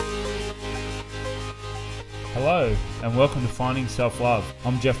Hello and welcome to Finding Self-Love.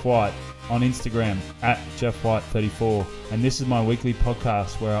 I'm Jeff White on Instagram at JeffWhite34, and this is my weekly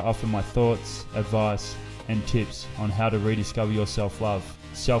podcast where I offer my thoughts, advice and tips on how to rediscover your self-love,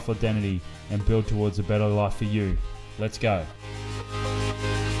 self-identity and build towards a better life for you. Let's go.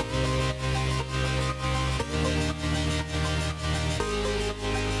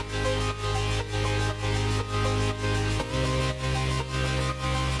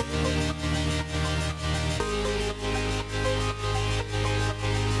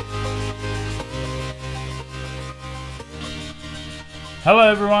 Hello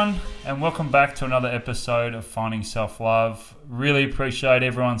everyone and welcome back to another episode of Finding Self-Love. Really appreciate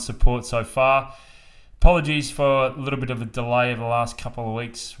everyone's support so far. Apologies for a little bit of a delay over the last couple of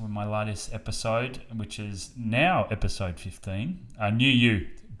weeks with my latest episode, which is now episode 15. New You,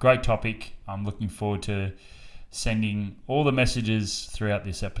 great topic. I'm looking forward to sending all the messages throughout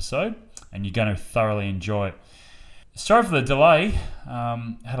this episode and you're going to thoroughly enjoy it. Sorry for the delay.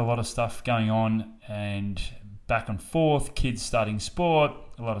 Had a lot of stuff going on and back and forth, kids starting sport,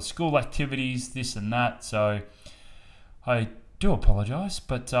 a lot of school activities, this and that. So I do apologise,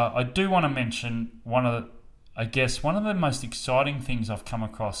 but I do want to mention one of the most exciting things I've come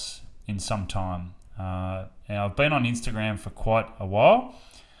across in some time. Now I've been on Instagram for quite a while.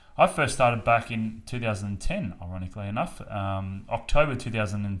 I first started back in 2010, ironically enough. October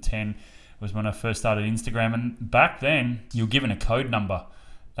 2010 was when I first started Instagram, and back then you were given a code number.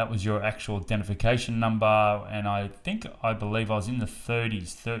 That was your actual identification number, and I believe I was in the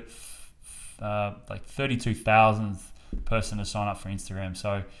 30s, like 32,000th person to sign up for Instagram.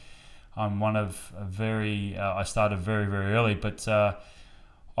 So I'm one of I started very, very early, but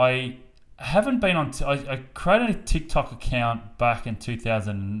I haven't been on. I created a TikTok account back in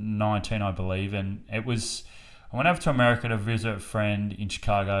 2019, I believe, and I went over to America to visit a friend in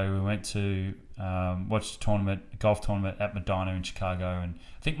Chicago. We went to watch a golf tournament at Medina in Chicago, and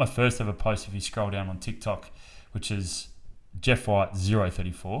I think my first ever post, if you scroll down on TikTok, which is Jeff White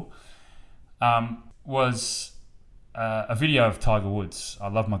 034, was a video of Tiger Woods. I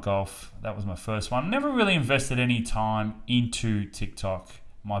love my golf. That was my first one. Never really invested any time into TikTok.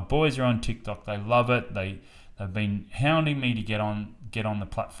 My boys are on TikTok. They love it. They've been hounding me to get on the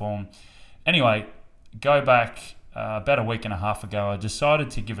platform. Anyway, go back about a week and a half ago, I decided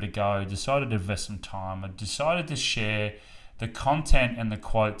to give it a go. I decided to invest some time. I decided to share the content and the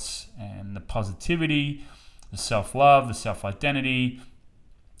quotes and the positivity, the self-love, the self-identity,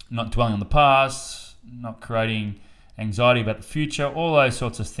 not dwelling on the past, not creating anxiety about the future, all those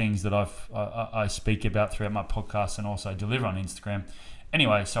sorts of things that I speak about throughout my podcast and also deliver on Instagram.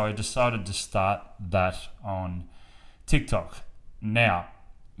 Anyway, so I decided to start that on TikTok. Now,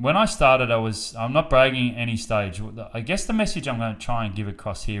 when I started, I'm not bragging at any stage. I guess the message I'm going to try and give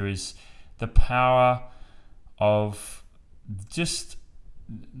across here is the power of just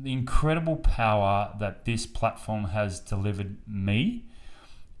the incredible power that this platform has delivered me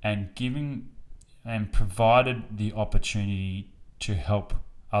and provided the opportunity to help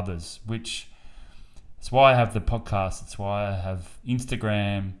others, which is why I have the podcast. It's why I have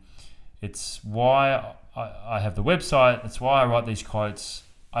Instagram. It's why I have the website. It's why I write these quotes.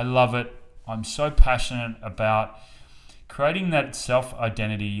 I love it. I'm so passionate about creating that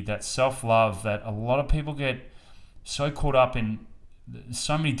self-identity, that self-love that a lot of people get so caught up in,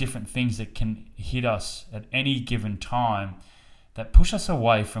 so many different things that can hit us at any given time that push us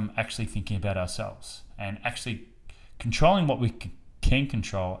away from actually thinking about ourselves and actually controlling what we can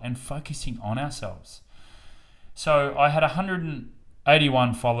control and focusing on ourselves. So I had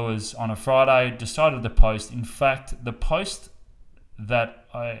 181 followers on a Friday, decided to post. In fact, the post that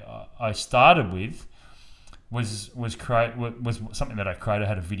I started with was something that I created. I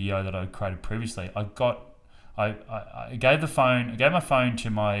had a video that I created previously. I gave my phone to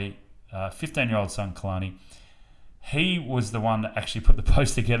my 15-year-old son Kalani. He was the one that actually put the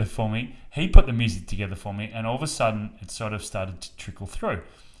post together for me. He put the music together for me, and all of a sudden it sort of started to trickle through.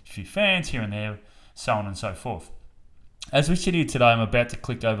 A few fans here and there, so on and so forth. As we sit here today, I'm about to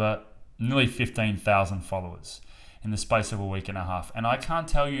click over nearly 15,000 followers in the space of a week and a half. And I can't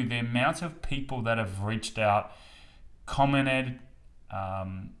tell you the amount of people that have reached out, commented,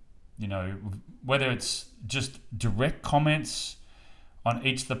 whether it's just direct comments on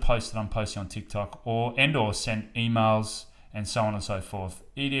each of the posts that I'm posting on TikTok or sent emails and so on and so forth.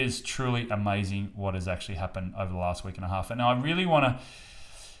 It is truly amazing what has actually happened over the last week and a half. And I really want to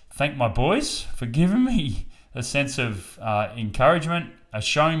thank my boys for giving me a sense of encouragement,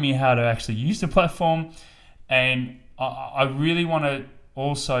 showing me how to actually use the platform. And I really want to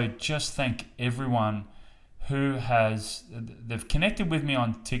also just thank everyone they've connected with me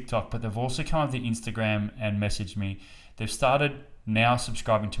on TikTok, but they've also come up to Instagram and messaged me. They've started now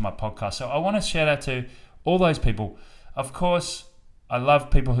subscribing to my podcast. So I want to shout out to all those people. Of course, I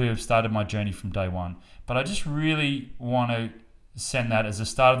love people who have started my journey from day one, but I just really want to send that as the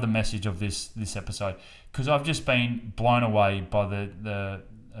start of the message of this episode, because I've just been blown away by the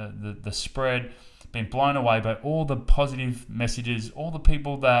spread, been blown away by all the positive messages, all the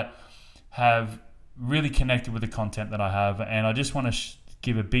people that have really connected with the content that I have, and I just want to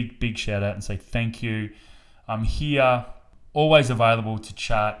give a big shout out and say thank you. I'm here, always available to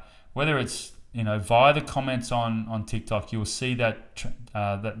chat, whether it's via the comments on TikTok. You'll see that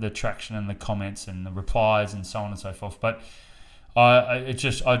the traction and the comments and the replies and so on and so forth. But I've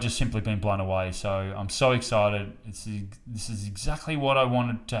just simply been blown away. So I'm so excited. This is exactly what I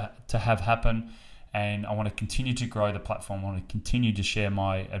wanted to have happen, and I want to continue to grow the platform. I want to continue to share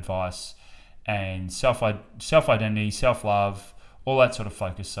my advice and self-identity, self-love, all that sort of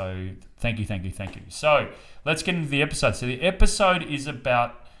focus. So thank you. So let's get into the episode. So the episode is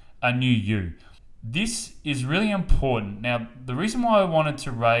about a new you. This is really important. Now, the reason why I wanted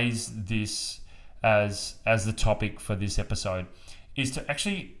to raise this as the topic for this episode is to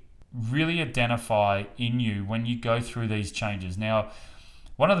actually really identify in you when you go through these changes. Now,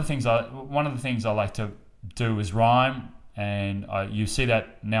 one of the things I like to do is rhyme, and you see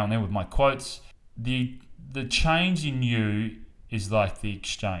that now and then with my quotes. The change in you is like the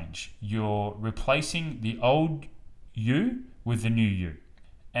exchange. You're replacing the old you with the new you.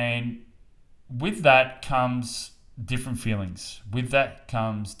 And with that comes different feelings. With that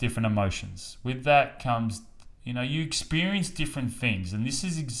comes different emotions. With that comes, you experience different things. And this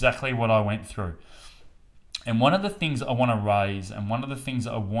is exactly what I went through. And one of the things I want to raise, and one of the things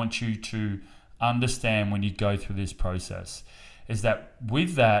I want you to understand when you go through this process, is that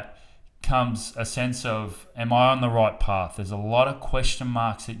with that comes a sense of, am I on the right path? There's a lot of question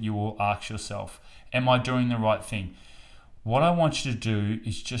marks that you will ask yourself. Am I doing the right thing? What I want you to do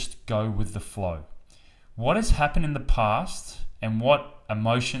is just go with the flow. What has happened in the past and what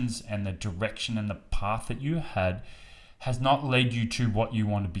emotions and the direction and the path that you had has not led you to what you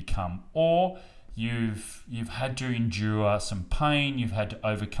want to become, or you've had to endure some pain, you've had to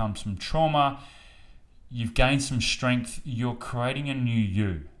overcome some trauma, you've gained some strength, you're creating a new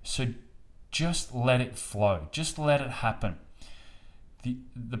you. So just let it flow, just let it happen.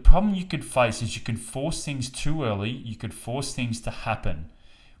 The problem you could face is you could force things too early, you could force things to happen.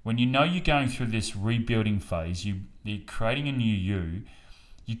 When you know you're going through this rebuilding phase, you're creating a new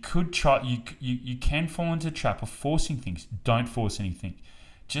you could try, you can fall into the trap of forcing things. Don't force anything.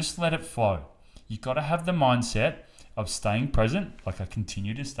 Just let it flow. You've got to have the mindset of staying present, like I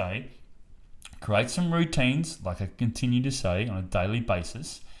continue to stay. Create some routines, like I continue to say, on a daily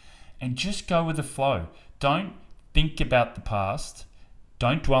basis, and just go with the flow. Don't think about the past.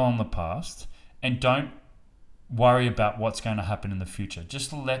 Don't dwell on the past, and don't worry about what's going to happen in the future.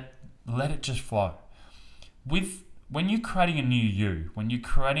 Just let it just flow. When you're creating a new you, when you're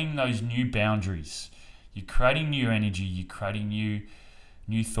creating those new boundaries, you're creating new energy, you're creating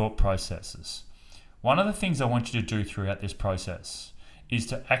new thought processes. One of the things I want you to do throughout this process is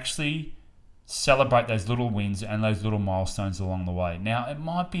to actually celebrate those little wins and those little milestones along the way. Now, it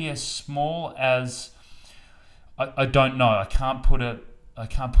might be as small as, I don't know, I can't put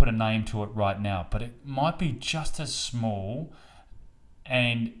a name to it right now, but it might be just as small,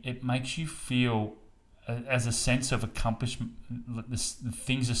 and it makes you feel as a sense of accomplishment.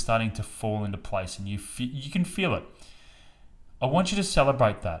 Things are starting to fall into place, and you can feel it. I want you to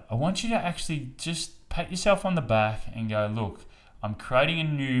celebrate that. I want you to actually just pat yourself on the back and go, look, I'm creating a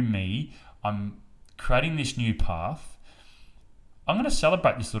new me. I'm creating this new path. I'm going to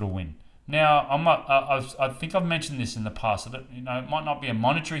celebrate this little win. Now, I think I've mentioned this in the past. It might not be a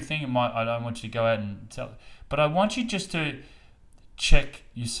monetary thing. I don't want you to go out and tell, but I want you just to check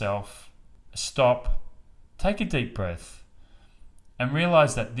yourself, stop, take a deep breath, and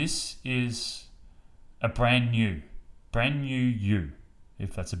realize that this is a brand new you,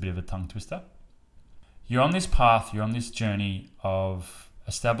 if that's a bit of a tongue twister. You're on this path, you're on this journey of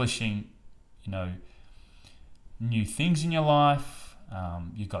establishing, new things in your life.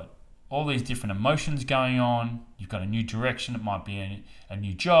 You've got all these different emotions going on. You've got a new direction. It might be a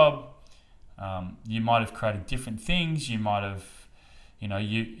new job. You might have created different things. You might have, you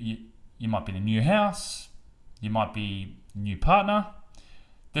might be in a new house. You might be a new partner.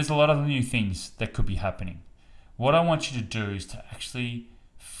 There's a lot of new things that could be happening. What I want you to do is to actually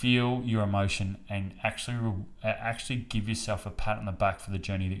feel your emotion and actually give yourself a pat on the back for the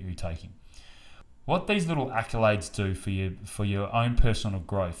journey that you're taking. What these little accolades do for your own personal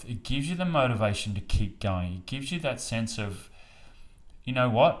growth, it gives you the motivation to keep going. It gives you that sense of, you know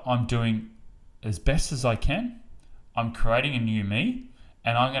what, I'm doing as best as I can. I'm creating a new me,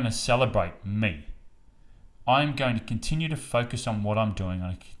 and I'm going to celebrate me. I'm going to continue to focus on what I'm doing.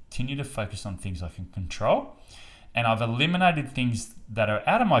 I continue to focus on things I can control, and I've eliminated things that are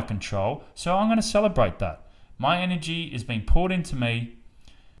out of my control, so I'm going to celebrate that. My energy is being poured into me.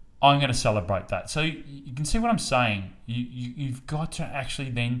 I'm going to celebrate that. So you can see what I'm saying. You've got to actually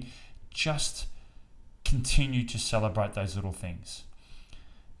then just continue to celebrate those little things.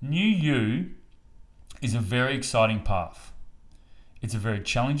 New you is a very exciting path. It's a very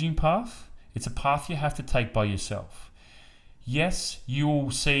challenging path. It's a path you have to take by yourself. Yes, you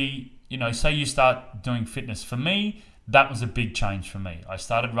will see, say you start doing fitness. For me, that was a big change for me. I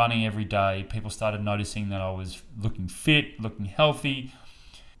started running every day. People started noticing that I was looking fit, looking healthy.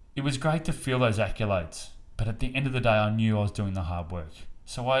 It was great to feel those accolades. But at the end of the day, I knew I was doing the hard work.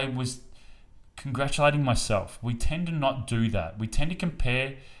 So I was congratulating myself. We tend to not do that. We tend to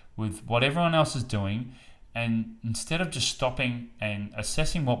compare with what everyone else is doing, and instead of just stopping and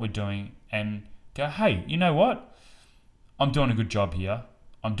assessing what we're doing and go, hey, you know what? I'm doing a good job here.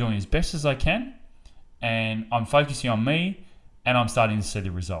 I'm doing as best as I can, and I'm focusing on me, and I'm starting to see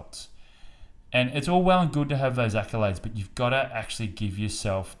the results. And it's all well and good to have those accolades, but you've got to actually give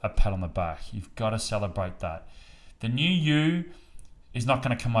yourself a pat on the back. You've got to celebrate that. The new you is not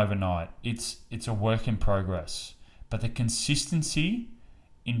going to come overnight. It's a work in progress. But the consistency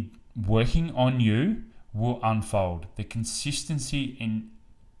in working on you will unfold. The consistency in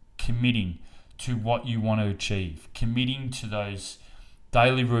committing to what you want to achieve, committing to those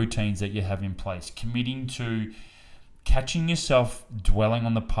daily routines that you have in place, committing to catching yourself dwelling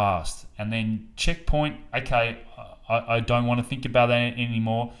on the past, and then checkpoint, okay, I don't want to think about that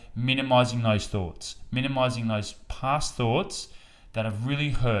anymore, minimizing those thoughts, minimizing those past thoughts that have really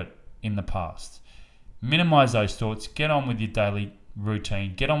hurt in the past. Minimize those thoughts, get on with your daily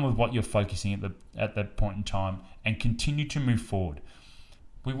routine, get on with what you're focusing at that point in time, and continue to move forward.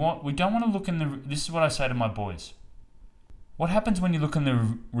 We don't want to look in this is what I say to my boys. What happens when you look in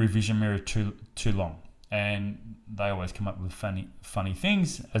the revision mirror too long? And they always come up with funny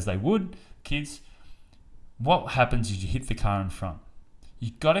things, as they would, kids. What happens is you hit the car in front.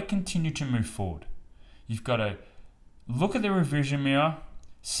 You've got to continue to move forward. You've got to look at the revision mirror,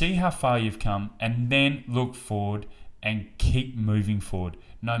 see how far you've come, and then look forward and keep moving forward.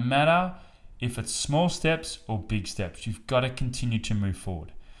 No matter if it's small steps or big steps, you've got to continue to move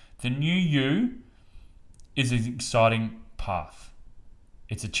forward. The new you is an exciting path.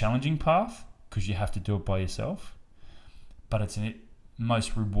 It's a challenging path because you have to do it by yourself, but it's the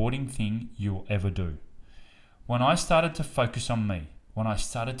most rewarding thing you'll ever do. When I started to focus on me, when I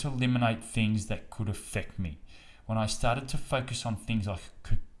started to eliminate things that could affect me, when I started to focus on things I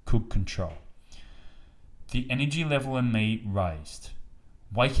could control, the energy level in me raised.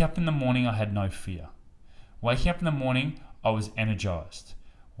 Waking up in the morning, I had no fear. Waking up in the morning, I was energized.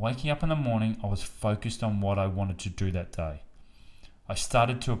 Waking up in the morning, I was focused on what I wanted to do that day. I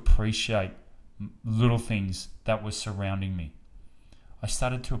started to appreciate little things that were surrounding me. I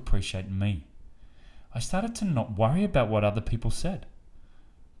started to appreciate me. I started to not worry about what other people said.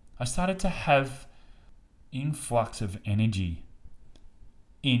 I started to have influx of energy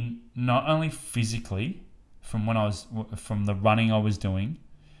in not only physically from the running I was doing,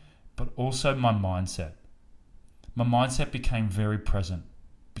 but also my mindset. My mindset became very present,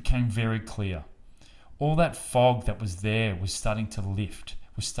 became very clear. All that fog that was there was starting to lift,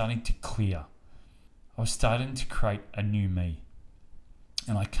 was starting to clear. I was starting to create a new me.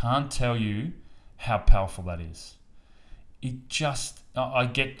 And I can't tell you how powerful that is.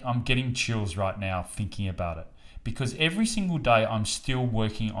 I'm getting chills right now thinking about it, because every single day I'm still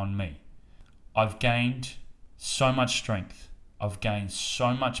working on me. I've gained so much strength. I've gained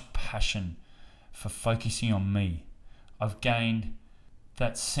so much passion for focusing on me. I've gained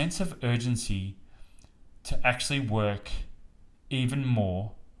that sense of urgency to actually work even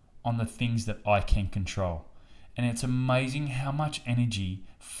more on the things that I can control. And it's amazing how much energy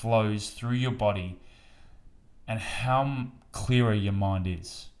flows through your body and how clearer your mind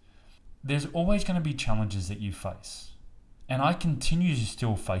is. There's always going to be challenges that you face. And I continue to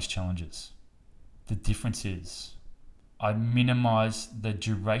still face challenges. The difference is I minimize the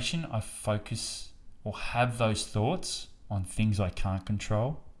duration I focus or have those thoughts on things I can't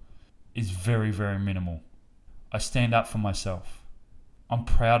control is very, very minimal. I stand up for myself. I'm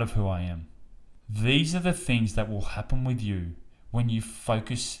proud of who I am. These are the things that will happen with you when you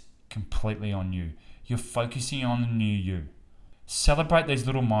focus completely on you. You're focusing on the new you. Celebrate these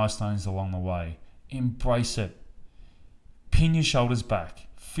little milestones along the way. embrace it. Pin your shoulders back.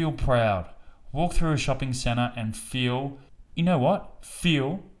 Feel proud. Walk through a shopping centre and feel, you know what?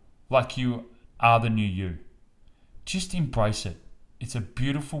 Feel like you are the new you. Just embrace it. It's a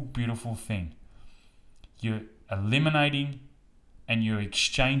beautiful, beautiful thing. You're eliminating and you're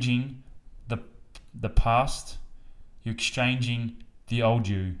exchanging the past. You're exchanging the old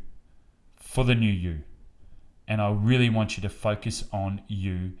you for the new you. And I really want you to focus on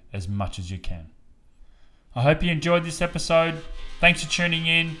you as much as you can. I hope you enjoyed this episode. Thanks for tuning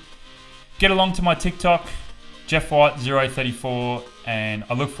in. Get along to my TikTok, JeffWhite034, and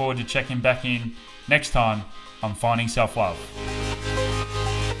I look forward to checking back in next time on Finding Self-Love.